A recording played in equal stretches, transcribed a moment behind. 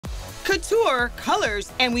couture,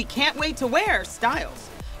 colors, and we can't wait to wear styles.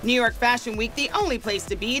 New York Fashion Week, the only place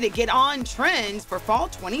to be to get on trends for fall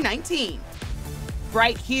 2019.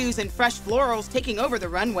 Bright hues and fresh florals taking over the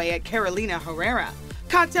runway at Carolina Herrera.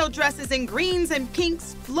 Cocktail dresses in greens and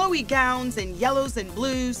pinks, flowy gowns in yellows and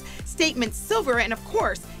blues, statement silver, and of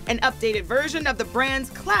course, an updated version of the brand's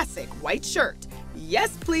classic white shirt.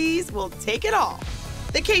 Yes, please, we'll take it all.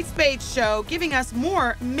 The Kate Spade Show giving us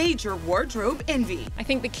more major wardrobe envy. I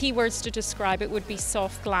think the key words to describe it would be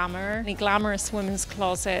soft glamour, a glamorous women's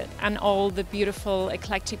closet, and all the beautiful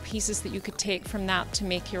eclectic pieces that you could take from that to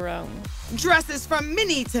make your own. Dresses from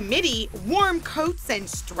mini to midi, warm coats and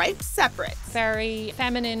striped separates. Very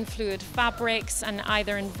feminine, fluid fabrics, and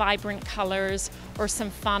either in vibrant colors or some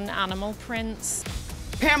fun animal prints.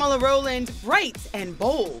 Pamela Rowland, bright and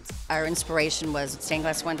bold. Our inspiration was stained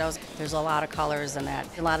glass windows. There's a lot of colors in that.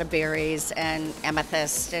 A lot of berries and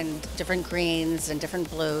amethyst and different greens and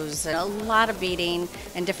different blues and a lot of beading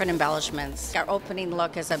and different embellishments. Our opening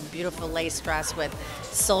look is a beautiful lace dress with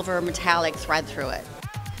silver metallic thread through it.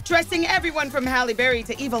 Dressing everyone from Halle Berry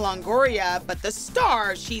to Eva Longoria, but the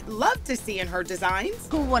star she'd love to see in her designs.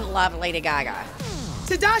 Who wouldn't love Lady Gaga?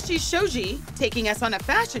 Tadashi Shoji taking us on a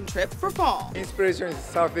fashion trip for fall. Inspiration is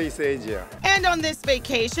Southeast Asia. And on this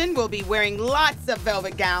vacation, we'll be wearing lots of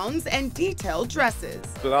velvet gowns and detailed dresses.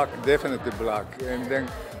 Black, definitely black. And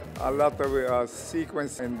then a lot of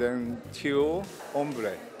sequins and then tulle,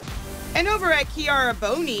 ombre. And over at Chiara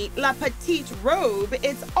Boni, La Petite Robe,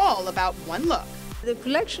 it's all about one look. The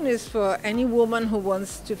collection is for any woman who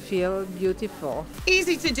wants to feel beautiful.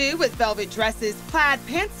 Easy to do with velvet dresses, plaid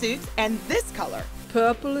pantsuits, and this color.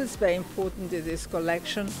 Purple is very important in this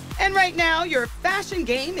collection. And right now, your fashion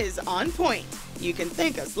game is on point. You can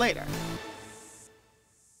thank us later.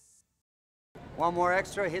 Want more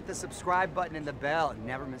extra? Hit the subscribe button and the bell and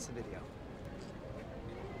never miss a video.